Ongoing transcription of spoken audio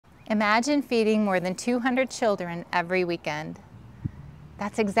Imagine feeding more than 200 children every weekend.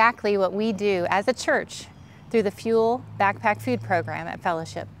 That's exactly what we do as a church through the Fuel Backpack Food Program at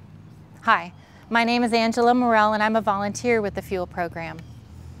Fellowship. Hi, my name is Angela Morell and I'm a volunteer with the Fuel Program.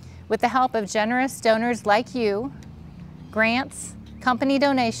 With the help of generous donors like you, grants, company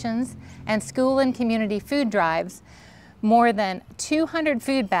donations, and school and community food drives, more than 200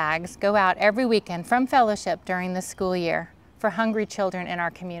 food bags go out every weekend from Fellowship during the school year for hungry children in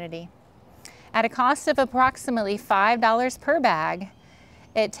our community. At a cost of approximately $5 per bag,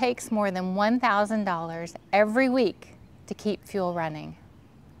 it takes more than $1,000 every week to keep Fuel running.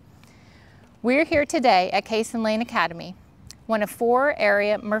 We're here today at Cason Lane Academy, one of 4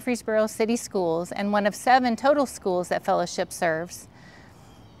 area Murfreesboro City schools and one of 7 total schools that Fellowship serves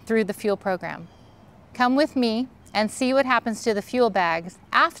through the Fuel program. Come with me and see what happens to the fuel bags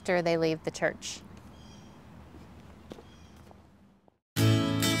after they leave the church.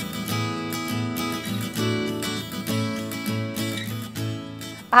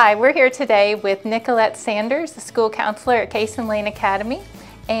 Hi, we're here today with Nicolette Sanders, the school counselor at Cason Lane Academy,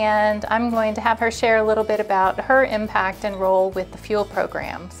 and I'm going to have her share a little bit about her impact and role with the Fuel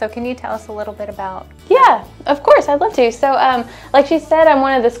program. So can you tell us a little bit about? Yeah, of course, I'd love to. So like she said, I'm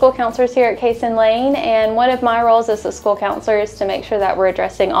one of the school counselors here at Cason Lane, and one of my roles as a school counselor is to make sure that we're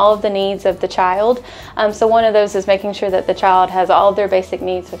addressing all of the needs of the child. So one of those is making sure that the child has all of their basic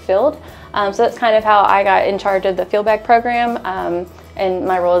needs fulfilled. So that's kind of how I got in charge of the Fuel Bag program, and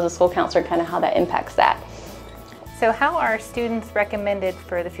my role as a school counselor, kind of how that impacts that. So how are students recommended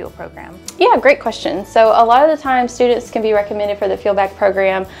for the Fuel program? Yeah, great question. So a lot of the time students can be recommended for the Fuel Bag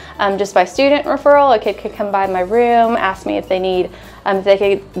program just by student referral. A kid could come by my room, ask me if they need, if they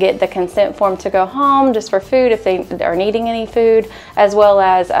could get the consent form to go home just for food if they are needing any food, as well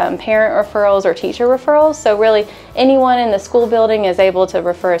as parent referrals or teacher referrals. So really anyone in the school building is able to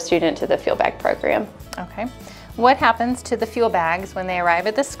refer a student to the Fuel Bag program. Okay. What happens to the fuel bags when they arrive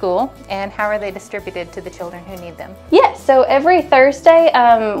at the school, and how are they distributed to the children who need them? Yes, so every Thursday,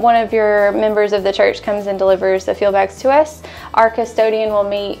 one of your members of the church comes and delivers the fuel bags to us. Our custodian will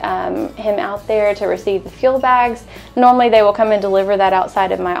meet him out there to receive the fuel bags. Normally they will come and deliver that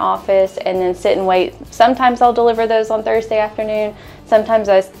outside of my office and then sit and wait. Sometimes I'll deliver those on Thursday afternoon. Sometimes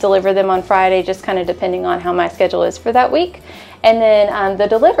I deliver them on Friday, just kind of depending on how my schedule is for that week. And then the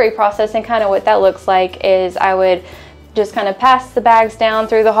delivery process and kind of what that looks like is I would just kind of pass the bags down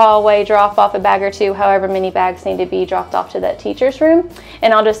through the hallway, drop off a bag or two, however many bags need to be dropped off to that teacher's room.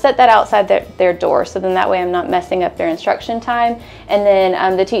 And I'll just set that outside their door, so then that way I'm not messing up their instruction time. And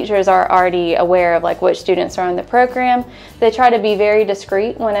then the teachers are already aware of like which students are on the program. They try to be very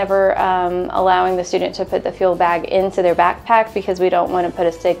discreet whenever allowing the student to put the fuel bag into their backpack, because we don't want to put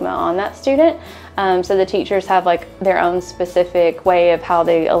a stigma on that student. So the teachers have like their own specific way of how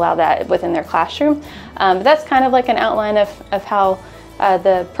they allow that within their classroom. But that's kind of like an outline of how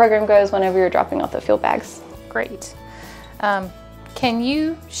the program goes whenever you're dropping off the fuel bags. Great. Can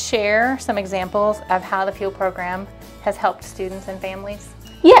you share some examples of how the Fuel program has helped students and families?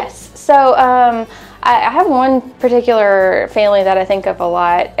 Yes. So I have one particular family that I think of a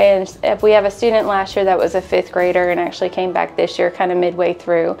lot, and we have a student last year that was a 5th grader and actually came back this year kind of midway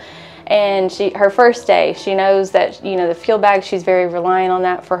through. And her first day, she knows that, you know, the fuel bag, she's very reliant on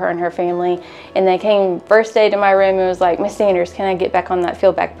that for her and her family. And they came first day to my room and was like, "Miss Sanders, can I get back on that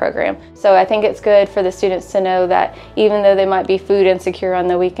fuel bag program?" So I think it's good for the students to know that even though they might be food insecure on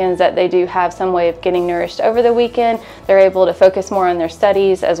the weekends, that they do have some way of getting nourished over the weekend. They're able to focus more on their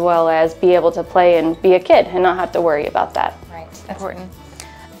studies as well as be able to play and be a kid and not have to worry about that. Right, important.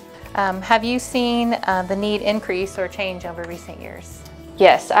 Have you seen the need increase or change over recent years?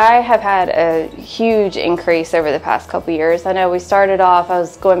 Yes, I have had a huge increase over the past couple years. I know we started off, I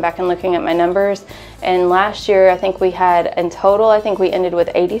was going back and looking at my numbers, and last year I think we had in total, I think we ended with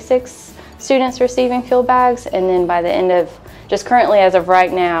 86 students receiving fuel bags, and then by the end of, just currently as of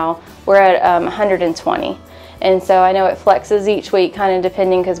right now, we're at 120. And so I know it flexes each week, kind of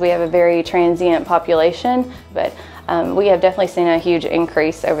depending, because we have a very transient population, but we have definitely seen a huge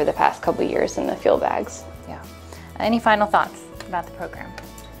increase over the past couple years in the fuel bags. Yeah. Any final thoughts about the program?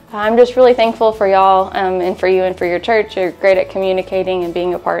 I'm just really thankful for y'all and for you and for your church. You're great at communicating and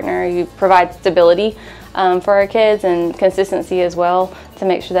being a partner. You provide stability for our kids and consistency as well, to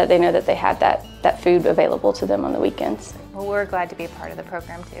make sure that they know that they have that food available to them on the weekends. Well, we're glad to be a part of the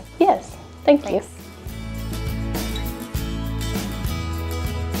program too. Yes, thank you.